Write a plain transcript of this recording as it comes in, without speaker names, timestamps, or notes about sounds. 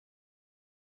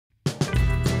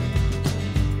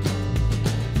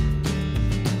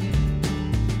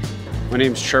My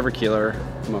name's Trevor Keeler.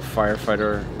 I'm a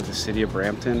firefighter with the city of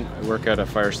Brampton. I work at a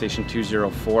fire station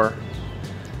 204.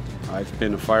 I've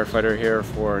been a firefighter here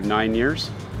for 9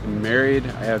 years. I'm married.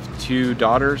 I have 2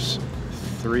 daughters,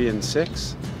 3 and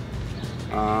 6.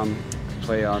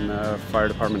 Play on the fire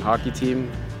department hockey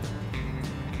team.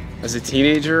 As a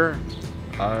teenager,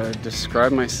 I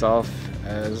describe myself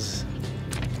as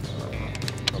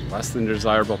a less than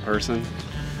desirable person.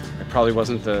 I probably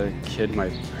wasn't the kid my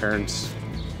parents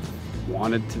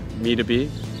wanted me to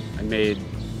be. I made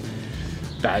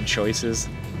bad choices.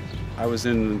 I was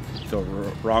in the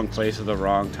wrong place at the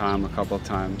wrong time a couple of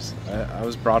times. I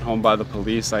was brought home by the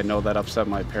police. I know that upset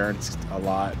my parents a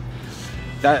lot.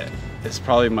 That is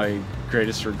probably my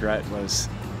greatest regret, was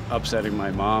upsetting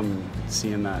my mom and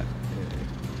seeing that.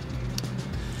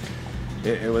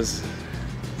 It was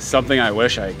something I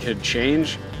wish I could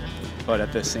change, but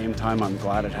at the same time I'm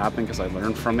glad it happened because I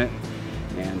learned from it,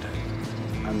 and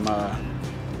I'm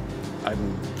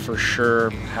for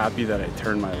sure happy that I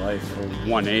turned my life for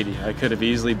 180. I could have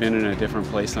easily been in a different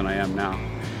place than I am now.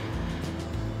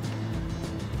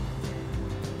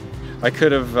 I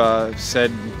could have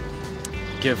said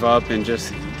give up and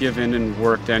just give in and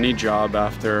worked any job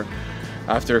after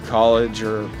college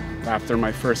or after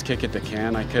my first kick at the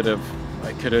can. I could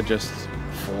have just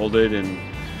folded and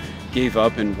gave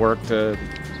up and worked a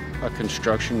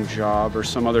construction job or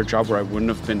some other job where I wouldn't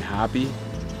have been happy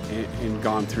and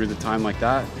gone through the time like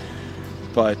that.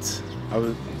 But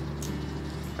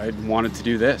I wanted to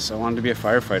do this. I wanted to be a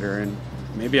firefighter, and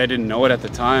maybe I didn't know it at the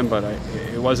time, but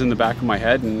it was in the back of my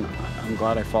head, and I'm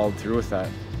glad I followed through with that.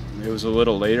 It was a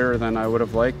little later than I would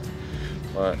have liked,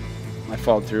 but I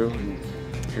followed through, and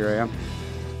here I am.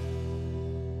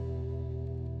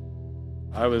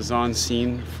 I was on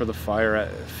scene for the fire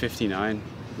at 59.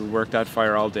 We worked that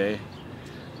fire all day.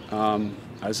 I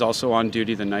was also on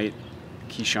duty the night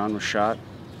Keyshawn was shot.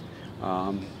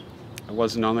 I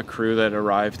wasn't on the crew that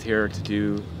arrived here to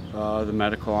do the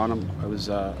medical on him. I was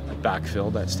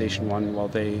backfilled at Station 1 while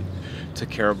they took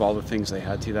care of all the things they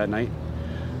had to that night.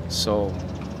 So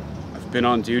I've been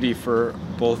on duty for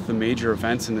both the major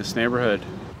events in this neighborhood.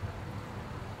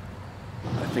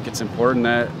 I think it's important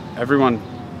that everyone,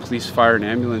 police, fire, and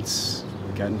ambulance,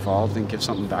 get involved and give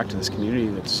something back to this community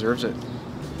that deserves it.